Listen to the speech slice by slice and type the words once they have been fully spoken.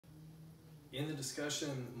In the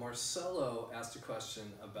discussion, Marcelo asked a question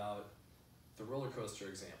about the roller coaster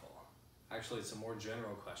example. Actually, it's a more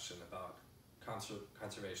general question about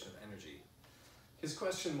conservation of energy. His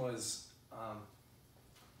question was,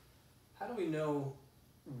 how do we know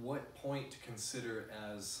what point to consider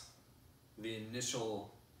as the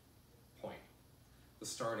initial point, the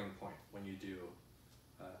starting point when you do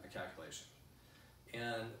a calculation?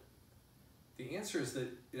 And the answer is that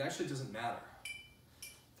it actually doesn't matter.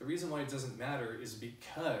 The reason why it doesn't matter is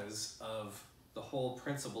because of the whole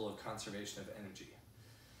principle of conservation of energy.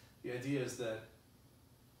 The idea is that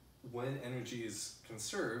when energy is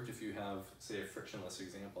conserved, if you have, say, a frictionless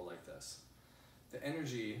example like this, the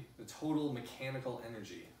energy, the total mechanical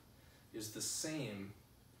energy, is the same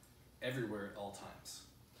everywhere at all times.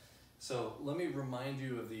 So let me remind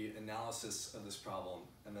you of the analysis of this problem,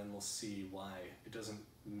 and then we'll see why it doesn't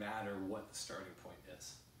matter what the starting point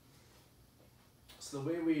is. So the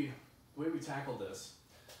way we tackled this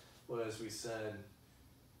was we said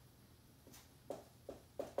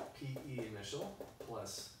PE initial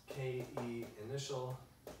plus KE initial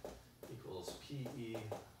equals PE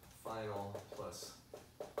final plus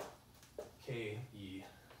KE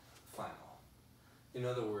final. In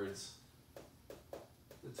other words,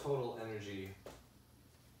 the total energy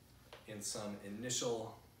in some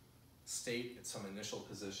initial state, at some initial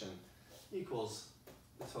position, equals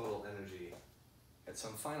the total energy at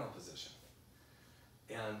some final position.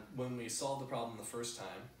 And when we solved the problem the first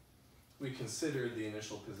time, we considered the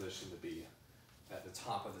initial position to be at the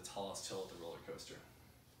top of the tallest hill of the roller coaster.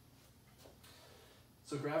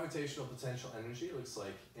 So gravitational potential energy looks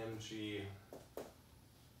like mg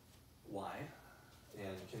y,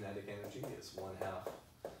 and kinetic energy is 1/2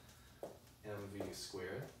 mv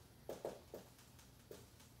squared.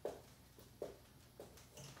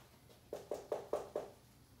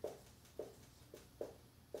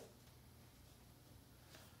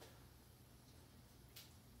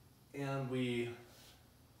 And we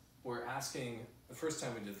were asking, the first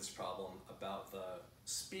time we did this problem, about the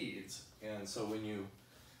speeds. And so when you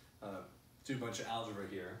do a bunch of algebra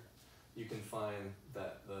here, you can find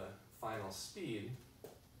that the final speed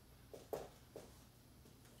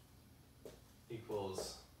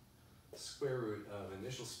equals square root of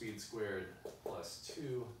initial speed squared plus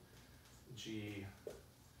 2g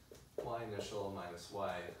y initial minus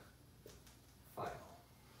y final.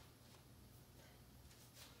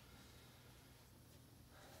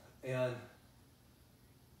 And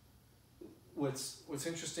what's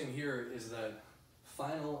interesting here is that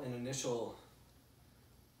final and initial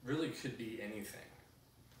really could be anything.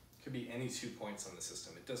 It could be any 2 points on the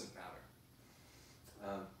system. It doesn't matter.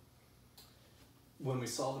 When we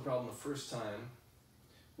solved the problem the first time,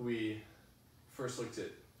 we first looked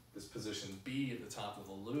at this position B at the top of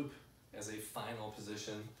the loop as a final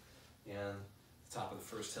position, and the top of the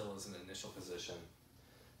first hill as an initial position.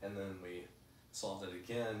 And then we solved it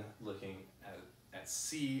again, looking at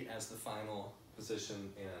C as the final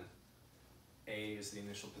position and A as the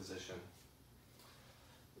initial position.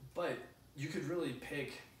 But you could really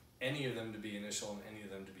pick any of them to be initial and any of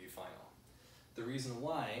them to be final. The reason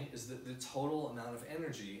why is that the total amount of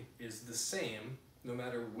energy is the same no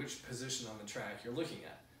matter which position on the track you're looking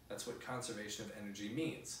at. That's what conservation of energy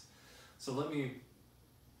means. So let me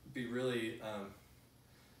be really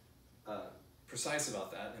precise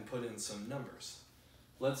about that and put in some numbers.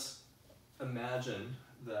 Let's imagine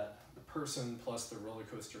that the person plus the roller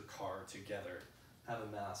coaster car together have a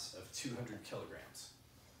mass of 200 kilograms.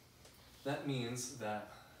 That means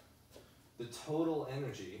that the total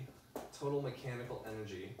energy, total mechanical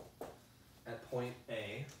energy at point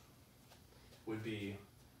A would be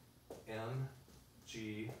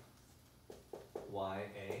mg ya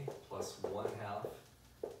plus 1/2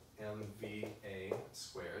 mva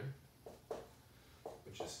squared,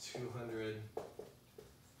 which is 200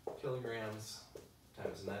 kilograms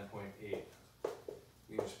times 9.8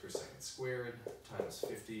 meters per second squared times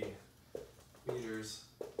 50 meters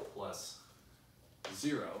plus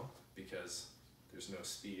 0, because there's no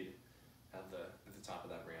speed at the top of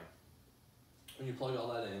that ramp. When you plug all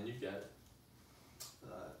that in, you get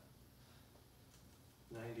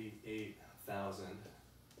 98,000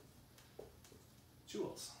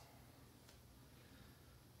 joules.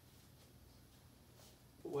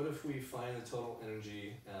 But what if we find the total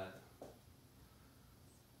energy at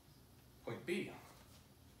point B?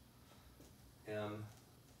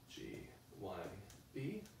 mg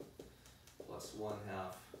yb plus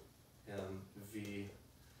 1/2 mvb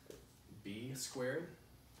squared.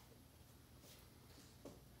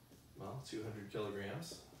 Well, 200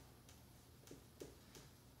 kilograms,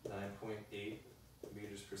 9.8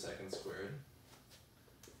 meters per second squared,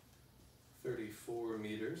 34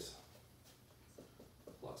 meters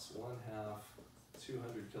plus 1/2,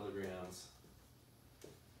 200 kilograms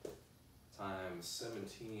times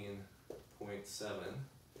 17.7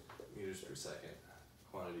 meters per second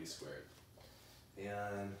quantity squared.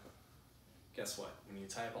 And guess what? When you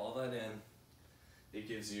type all that in, it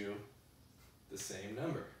gives you the same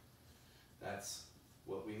number. That's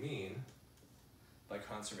what we mean by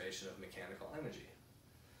conservation of mechanical energy.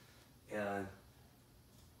 And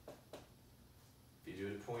if you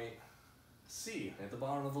do it at point C, at the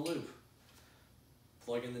bottom of the loop,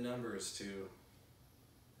 plug in the numbers to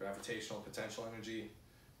gravitational potential energy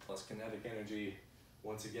plus kinetic energy.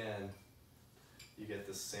 Once again, you get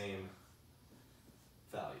the same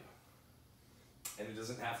value. And it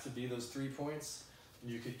doesn't have to be those 3 points.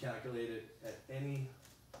 You could calculate it at any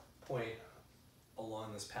point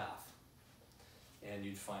along this path, and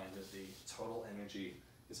you'd find that the total energy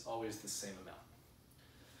is always the same amount.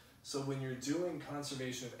 So when you're doing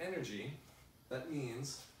conservation of energy, that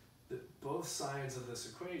means that both sides of this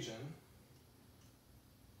equation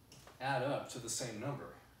add up to the same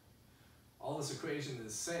number. All this equation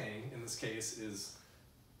is saying, in this case, is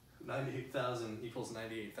 98,000 equals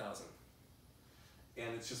 98,000.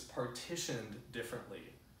 And it's just partitioned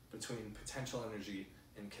differently between potential energy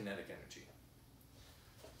and kinetic energy.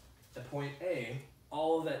 At point A,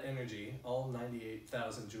 all of that energy, all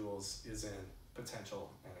 98,000 joules, is in potential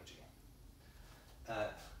energy.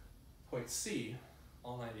 At point C,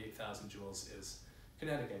 all 98,000 joules is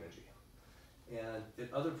kinetic energy. And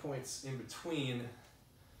at other points in between,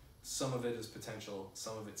 some of it is potential,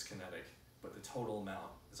 some of it's kinetic, but the total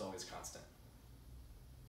amount is always constant.